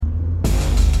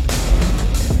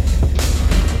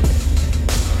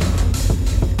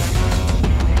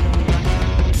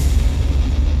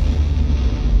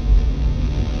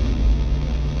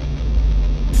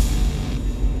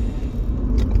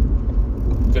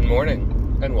morning,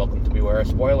 and welcome to Beware of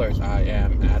Spoilers. I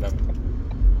am Adam.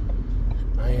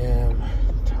 I am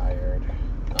tired.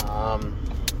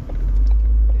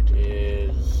 It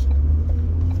is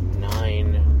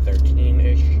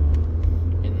 9:13-ish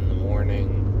in the morning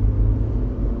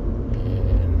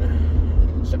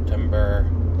in September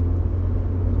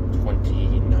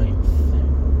 29th.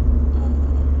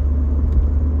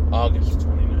 August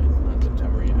 29th, not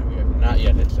September yet. We have not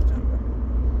yet hit September.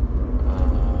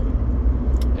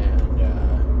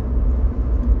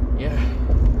 Yeah, I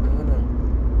don't know.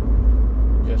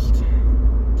 Just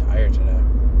tired today.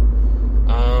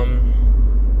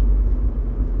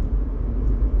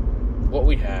 What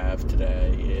we have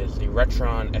today is the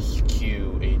RetroN Sq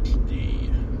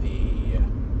HD, the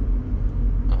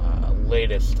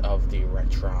latest of the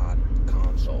RetroN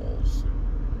consoles.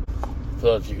 For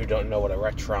those of you who don't know what a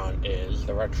RetroN is,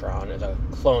 the RetroN is a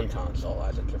clone console,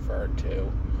 as it's referred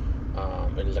to.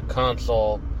 It is a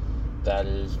console that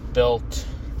is built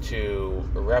to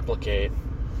replicate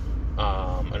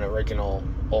an original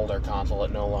older console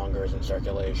that no longer is in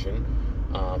circulation,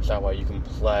 so that way you can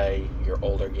play your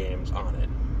older games on it.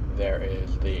 There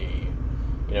is the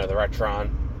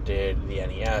RetroN did the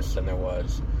NES, and there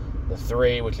was the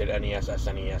 3, which did NES,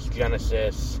 SNES,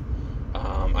 Genesis.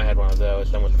 I had one of those.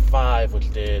 Then was the 5,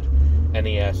 which did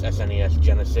NES, SNES,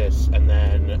 Genesis, and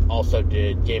then also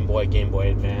did Game Boy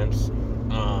Advance.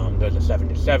 There's a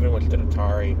 77, which did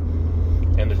Atari.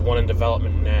 And there's one in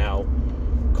development now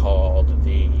called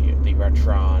the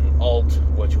RetroN Alt,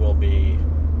 which will be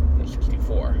the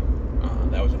 64.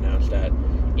 That was announced at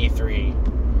E3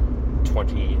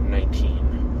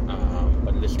 2019.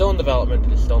 But it is still in development.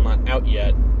 It is still not out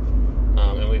yet.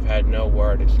 And we've had no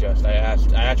word. It's just, I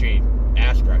actually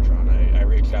asked RetroN. I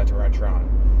reached out to RetroN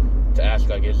to ask,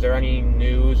 is there any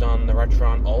news on the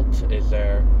RetroN Alt? Is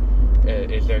there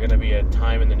going to be a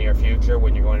time in the near future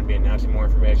when you're going to be announcing more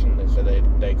information? They said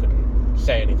they couldn't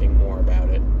say anything more about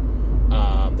it.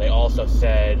 They also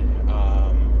said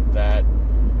that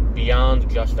beyond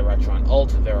just the RetroN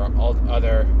Alt, there are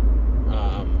other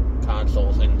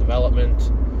consoles in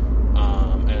development,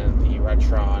 and the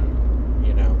RetroN,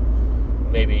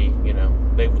 maybe,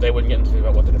 they wouldn't get into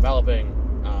about what they're developing.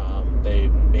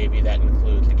 Maybe that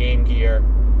includes the Game Gear.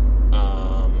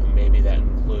 Maybe that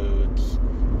includes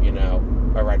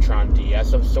a RetroN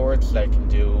DS of sorts that can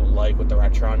do like what the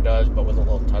RetroN does, but with a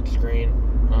little touchscreen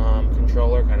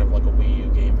controller, kind of like a Wii U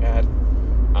gamepad.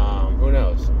 Who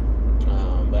knows?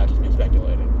 But that's just me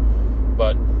speculating.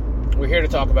 But we're here to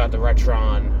talk about the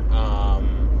RetroN,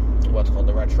 what's called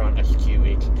the RetroN Sq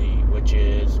HD, which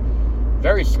is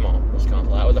very small, this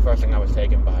console. That was the first thing I was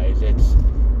taken by. Is it's,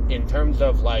 in terms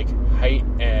of like height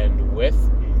and width,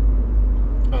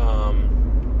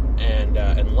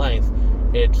 and length,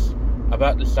 it's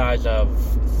about the size of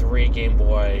 3 Game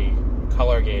Boy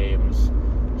Color games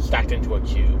stacked into a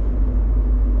cube.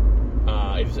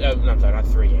 I'm sorry, not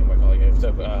 3 Game Boy Color games.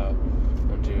 So,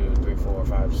 1, 2, 3, 4,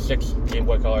 5, 6 Game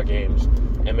Boy Color games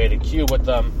and made a cube with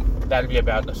them. That'd be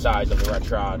about the size of the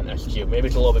RetroN SQ. Maybe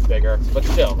it's a little bit bigger, but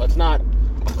still, it's not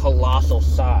a colossal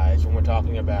size when we're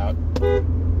talking about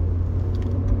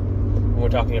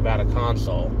a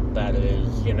console that is,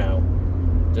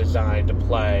 designed to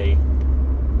play,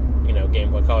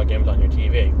 Game Boy Color games on your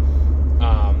TV.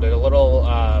 There's a little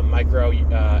micro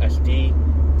SD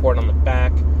port on the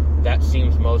back. That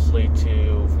seems mostly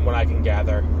to, from what I can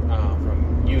gather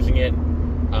from using it,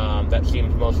 that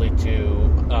seems mostly to do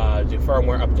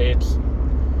firmware updates.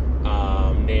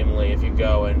 Namely, if you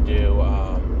go and do,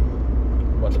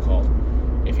 what's it called?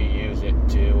 If you use it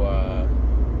to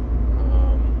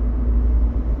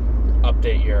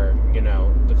update your,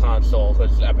 the console,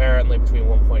 because apparently between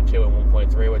 1.2 and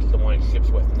 1.3, which is the one it ships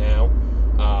with now,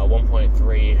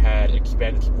 1.3 had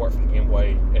expanded support for the Game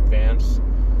Boy Advance,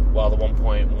 while the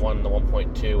 1.1 and the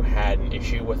 1.2 had an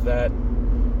issue with that,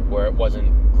 where it wasn't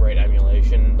great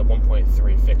emulation. The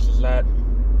 1.3 fixes that.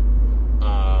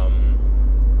 I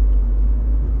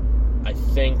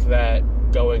think that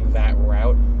going that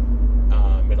route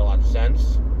made a lot of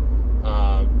sense.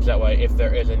 So that way, if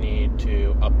there is a need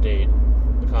to update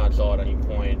the console at any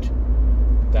point,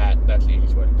 that's the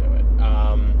easiest way to do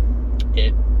it.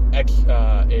 It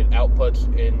outputs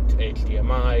into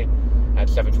HDMI at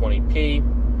 720p,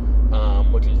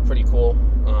 which is pretty cool.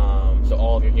 So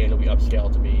all of your games will be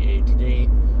upscaled to be HD.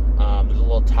 There's a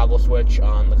little toggle switch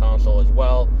on the console as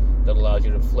well that allows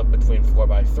you to flip between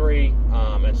 4:3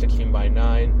 and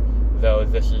 16:9. Though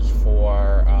this is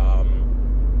for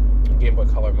Game Boy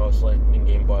Color mostly and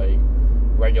Game Boy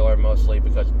Regular mostly,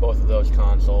 because both of those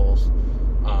consoles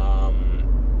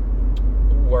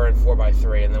were in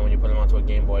 4:3, and then when you put them onto a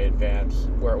Game Boy Advance,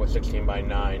 where it was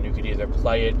 16:9, you could either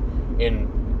play it in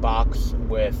box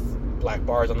with black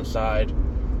bars on the side,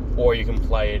 or you can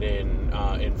play it in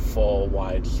full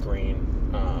widescreen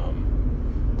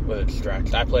with it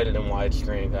stretched. I played it in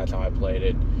widescreen. That's how I played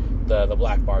it. The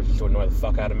black bars used to annoy the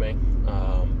fuck out of me,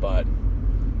 but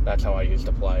that's how I used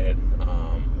to play it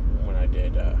when I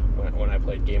did when I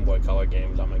played Game Boy Color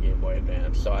games on my Game Boy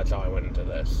Advance. So that's how I went into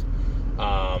this.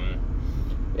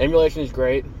 Emulation is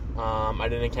great. I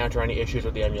didn't encounter any issues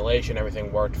with the emulation.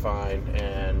 Everything worked fine,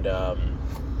 and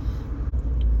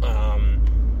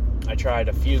I tried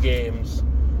a few games.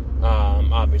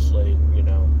 Obviously,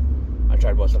 I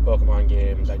tried most of the Pokemon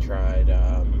games. I tried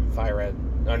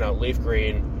Leaf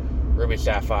Green, Ruby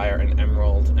Sapphire, and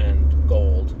Emerald and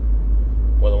Gold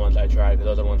were the ones I tried, because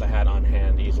those are the ones I had on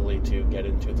hand easily to get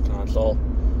into the console.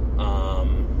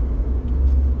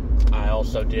 I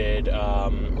also did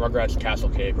Rugrats Castle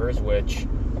Capers, which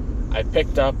I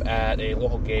picked up at a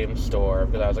local game store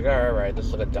because I was like, all right, this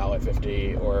is like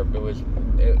 $1.50, or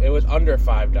it was under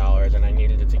 $5, and I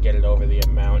needed to get it over the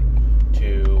amount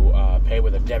to pay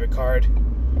with a debit card,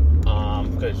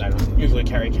 because I don't usually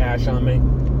carry cash on me.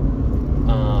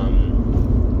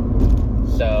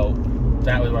 So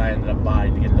that was what I ended up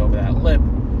buying to get it over that lip.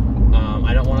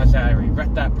 I don't want to say I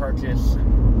regret that purchase,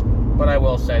 but I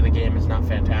will say the game is not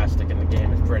fantastic, and the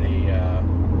game is pretty,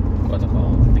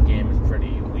 The game is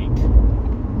pretty weak, to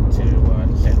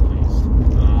say the least.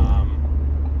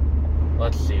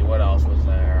 Let's see, what else was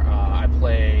there? I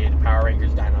played Power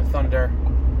Rangers Dino Thunder,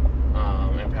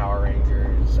 and Power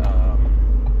Rangers,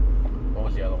 what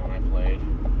was the other one I played?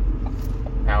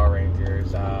 Power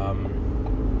Rangers,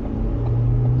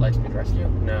 Lightspeed Rescue?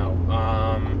 No,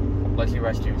 Lightspeed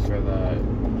Rescue for the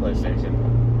PlayStation.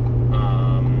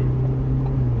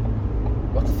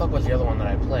 What the fuck was the other one that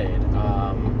I played?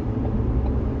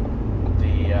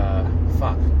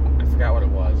 I forgot what it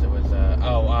was. It was,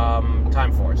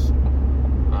 Time Force.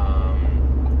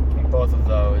 Both of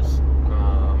those,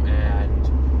 and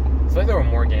I feel like there were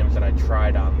more games that I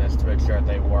tried on this to make sure that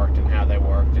they worked and how they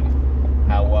worked and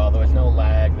how well. There was no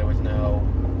lag, there was no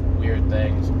weird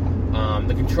things.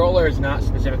 The controller is not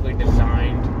specifically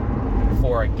designed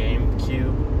for a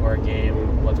GameCube or a Game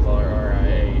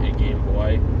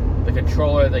Boy. The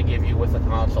controller they give you with the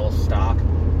console stock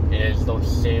is the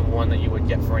same one that you would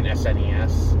get for an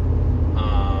SNES,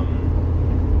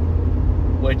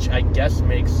 which I guess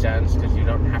makes sense because you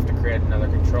don't have to create another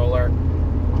controller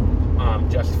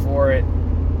just for it,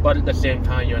 but at the same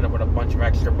time you end up with a bunch of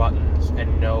extra buttons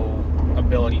and no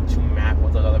ability to map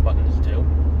what those other buttons do.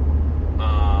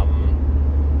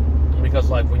 Because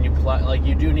when you play,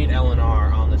 you do need L and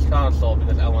R on this console,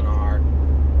 because L and R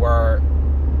were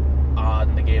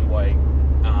on the Game Boy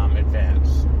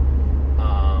Advance,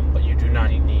 but you do not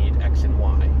need X and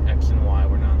Y. X and Y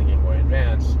were not on the Game Boy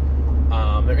Advance.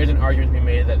 There is an argument to be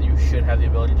made that you should have the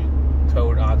ability to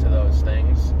code onto those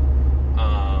things,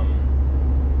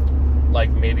 like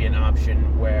maybe an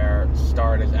option where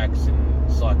start as X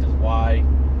and select as Y,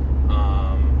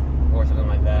 or something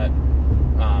like that.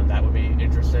 That would be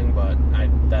interesting, but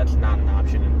that's not an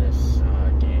option in this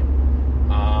game.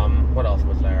 What else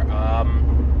was there?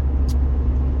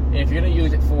 If you're going to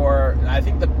use it for, I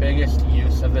think the biggest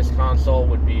use of this console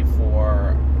would be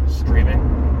for streaming.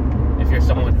 If you're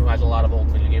someone who has a lot of old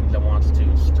video games that wants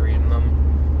to stream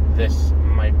them, this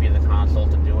might be the console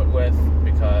to do it with,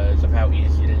 because of how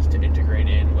easy it is to integrate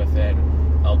in with an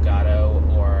Elgato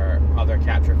or other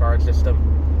capture card system.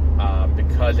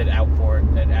 Because it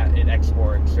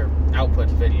exports or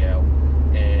outputs video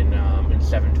in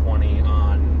 720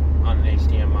 on an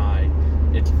HDMI,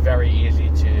 it's very easy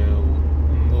to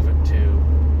move it to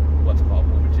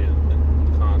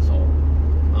the console,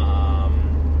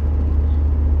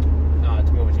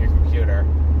 to move it to your computer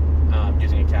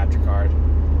using a capture card.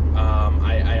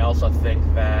 I also think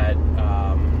that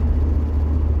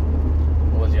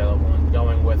what was the other one?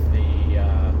 Going with the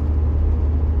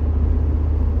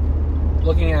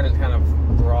looking at it kind of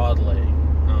broadly,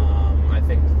 I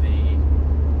think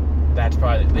that's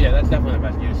definitely the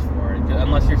best use for it.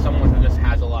 Unless you're someone who just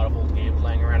has a lot of old games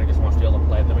laying around and just wants to be able to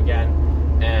play them again,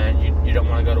 and you don't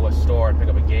want to go to a store and pick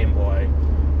up a Game Boy,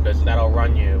 because that'll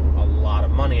run you a lot of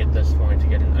money at this point to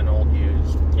get an old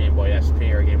used Game Boy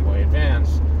SP or Game Boy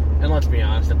Advance. And let's be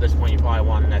honest, at this point you probably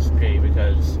want an SP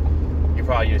because you're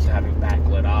probably used to having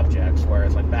backlit objects,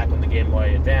 whereas back when the Game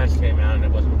Boy Advance came out and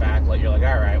it wasn't backlit, you're like,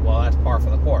 alright, well that's par for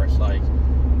the course,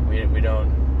 we don't,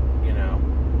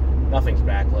 nothing's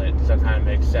backlit, so it kind of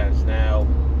makes sense. Now,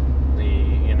 the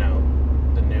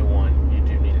new one, you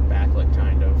do need it backlit,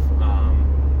 kind of,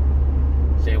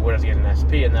 So you would have to get an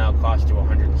SP, and that'll cost you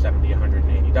 $170,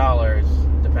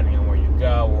 $180, depending on where you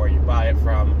go or where you buy it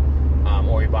from,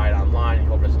 or you buy it online. You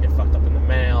hope it doesn't get fucked up in the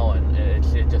mail, and it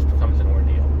just becomes an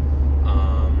ordeal.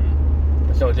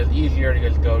 So it's just easier to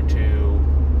just go to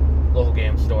local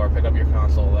game store, pick up your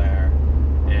console there,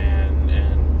 and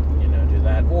do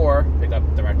that, or pick up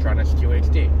the RetroN Sq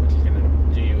HD, which is going to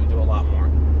do a lot more.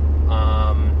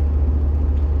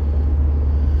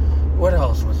 What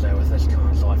else was there with this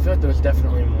console? I feel like there was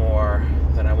definitely more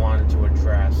that I wanted to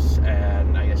address,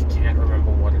 and I just can't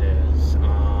remember what it is.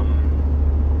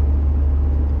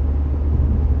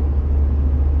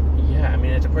 Yeah, I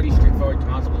mean, it's a pretty straightforward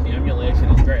console, but the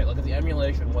emulation is great. Like, if the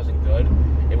emulation wasn't good,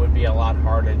 it would be a lot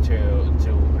harder to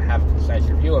have a concise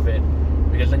review of it,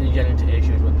 because then you get into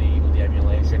issues with the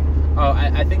emulation. Oh,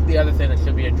 I think the other thing that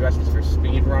should be addressed is for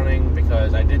speed running,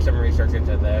 because I did some research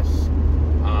into this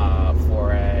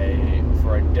for a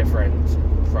different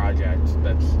project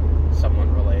that's somewhat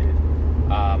related.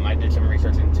 I did some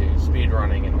research into speed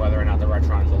running and whether or not the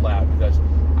RetroN is allowed, because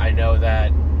I know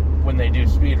that when they do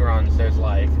speed runs, there's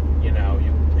like, you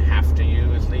have to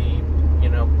use the,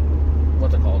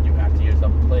 what's it called? You have to use the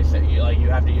place that you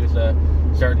have to use a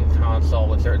certain console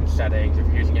with certain settings. If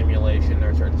you're using emulation,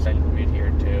 there are certain settings to be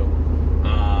adhered to,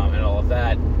 and all of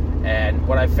that. And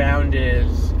what I found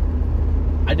is,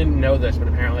 I didn't know this, but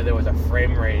apparently there was a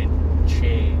frame rate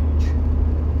change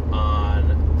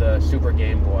on the Super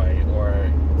Game Boy, or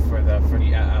for the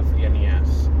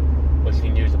NES, which you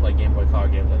can use to play Game Boy Color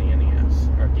games on the NES,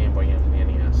 or Game Boy games on the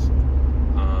NES.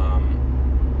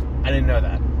 I didn't know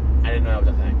that. I didn't know that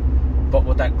was a thing. But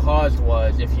what that caused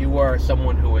was, if you were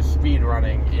someone who was speed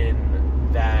running in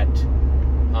that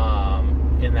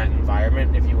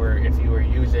environment, if you were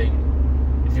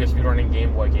speed running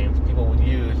Game Boy games, people would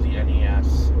use the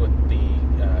NES with the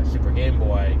Super Game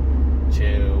Boy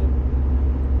to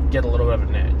get a little bit of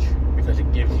an edge, because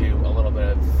it gives you a little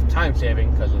bit of time saving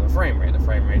because of the frame rate. The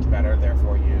frame rate's better,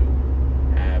 therefore you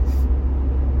have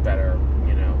better,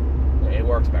 it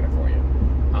works better for you.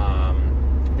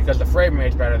 Because the frame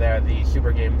rate's better there, the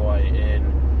Super Game Boy, in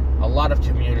a lot of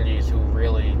communities who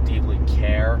really deeply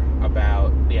care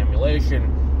about the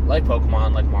emulation, like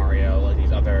Pokemon, like Mario, like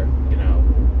these other,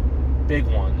 big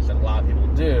ones that a lot of people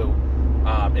do,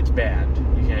 it's banned.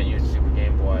 You can't use Super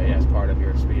Game Boy as part of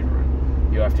your speedrun.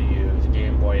 You have to use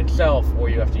Game Boy itself, or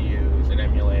you have to use an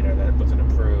emulator that with an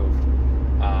approved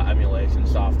emulation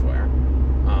software.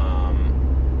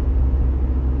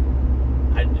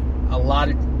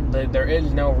 There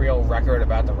is no real record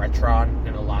about the RetroN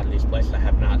in a lot of these places. I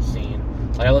have not seen.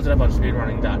 Like, I looked it up on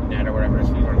speedrunning.net or whatever,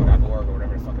 speedrunning.org or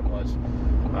whatever the fuck it was,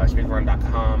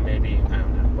 speedrun.com maybe, I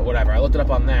don't know, but whatever. I looked it up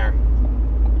on there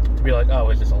to be like, oh,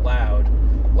 is this allowed?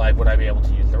 Like, would I be able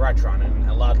to use the RetroN? And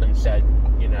a lot of them said,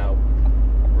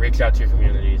 reach out to your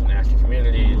communities and ask your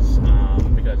communities,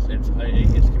 because it's a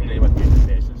community by community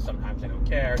basis. Sometimes they don't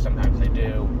care, sometimes they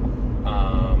do.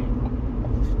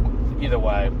 Either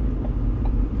way,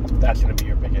 that's going to be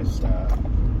your biggest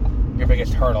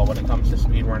hurdle when it comes to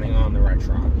speedrunning on the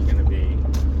RetroN. It's going to be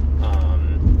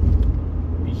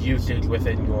usage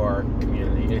within your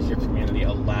community. Is your community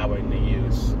allowing the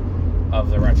use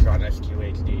of the RetroN Sq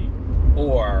HD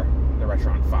or the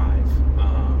RetroN 5?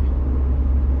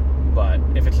 But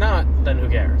if it's not, then who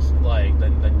cares? Like,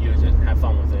 then use it, have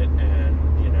fun with it, and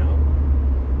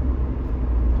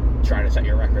try to set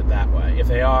your record that way. If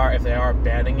they are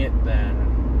banning it, then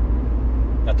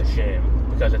that's a shame,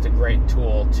 because it's a great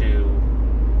tool to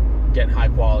get high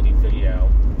quality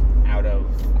video out of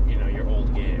your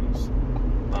old games.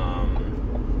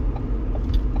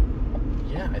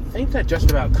 Yeah, I think that just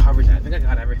about covers it. I think I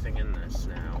got everything in this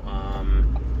now.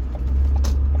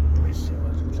 Let me see.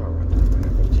 Let's run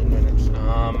that 15 minutes.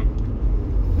 I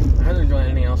don't think there's really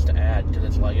anything else to add,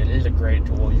 because it is a great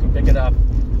tool. You can pick it up.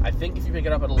 I think if you pick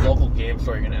it up at a local game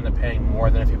store, you're going to end up paying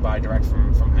more than if you buy direct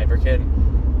from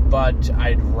Hyperkin. But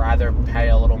I'd rather pay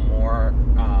a little more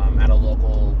at a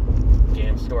local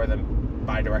game store than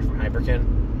buy direct from Hyperkin,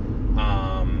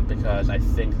 because I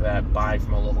think that buying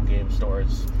from a local game store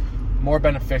is more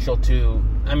beneficial to...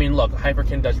 I mean, look,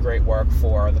 Hyperkin does great work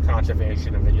for the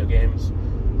conservation of video games.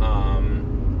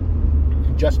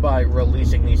 Just by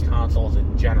releasing these consoles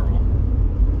in general,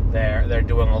 they're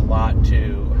doing a lot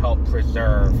to help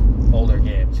preserve older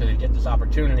games. So you get this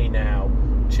opportunity now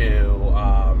to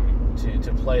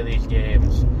play these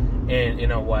games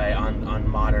in a way on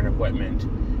modern equipment,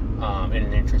 in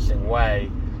an interesting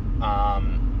way.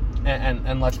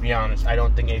 And let's be honest, I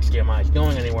don't think HDMI is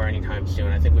going anywhere anytime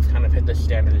soon. I think we've kind of hit this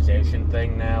standardization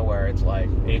thing now, where it's like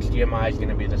HDMI is going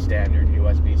to be the standard,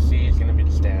 USB-C is going to be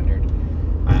the standard.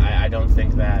 I don't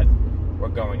think that we're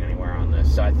going anywhere on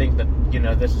this. So I think that,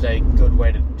 this is a good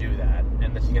way to do that,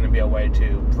 and this is going to be a way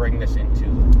to bring this into,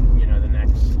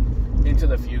 into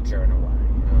the future in a way,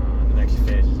 the next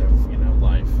phases of,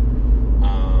 life.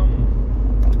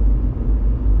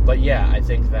 But yeah, I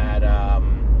think that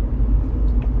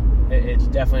it's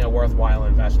definitely a worthwhile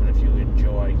investment if you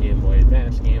enjoy Game Boy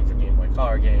Advance games or Game Boy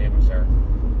Color games or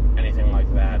anything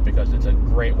like that, because it's a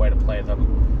great way to play them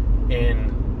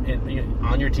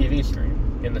on your TV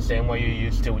screen in the same way you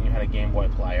used to when you had a Game Boy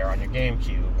player on your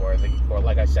GameCube or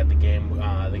like I said, the Game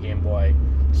Boy,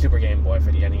 Super Game Boy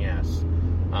for the NES.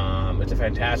 It's a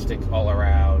fantastic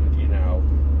all-around,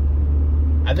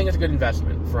 I think it's a good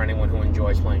investment for anyone who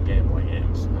enjoys playing Game Boy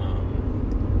games.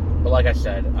 But like I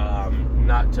said,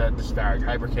 not to disparage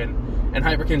Hyperkin, and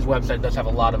Hyperkin's website does have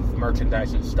a lot of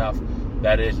merchandise and stuff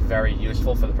that is very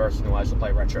useful for the person who likes to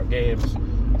play retro games.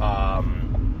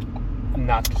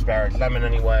 Not to disparage them in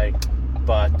any way,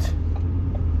 but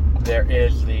there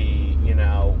is the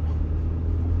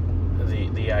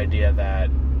idea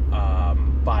that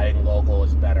buying local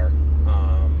is better,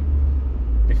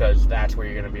 because that's where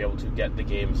you're going to be able to get the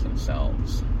games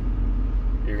themselves.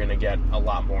 You're going to get a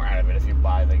lot more out of it if you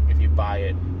buy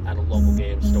it at a local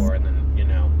game store and then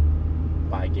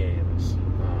buy games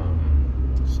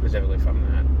specifically from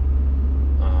that.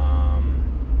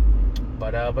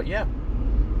 But yeah,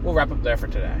 we'll wrap up there for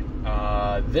today.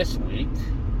 This week,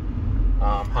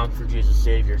 Honk for Jesus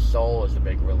Save Your Soul is the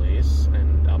big release,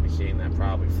 and I'll be seeing that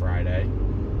probably Friday.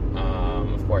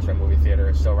 Of course, my movie theater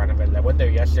is still renovated. I went there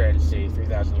yesterday to see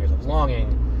 3,000 Years of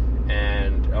Longing,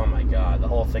 and oh my god, the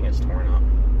whole thing is torn up.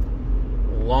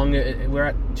 We're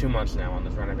at 2 months now on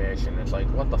this renovation. It's like,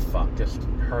 what the fuck? Just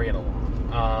hurry it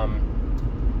along.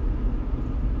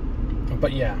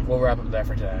 But yeah, we'll wrap up there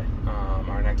for today.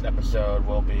 Our next episode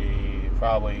will be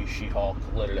probably She-Hulk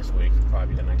later this week.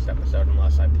 Probably the next episode,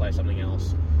 unless I play something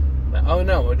else. Oh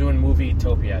no, we're doing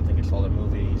Movie-topia. I think it's called a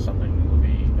movie something.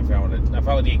 I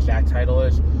forgot what the exact title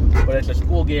is, but it's a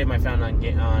school game I found on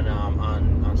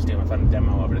Steam. I found a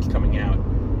demo of it. It's coming out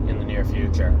in the near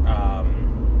future,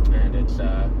 and it's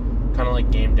kind of like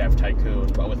Game Dev Tycoon,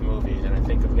 but with movies. And I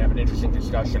think we have an interesting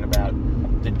discussion about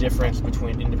the difference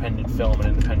between independent film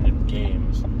and independent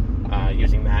games,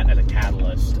 using that as a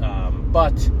catalyst.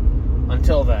 But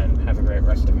until then, have a great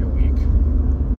rest of your week.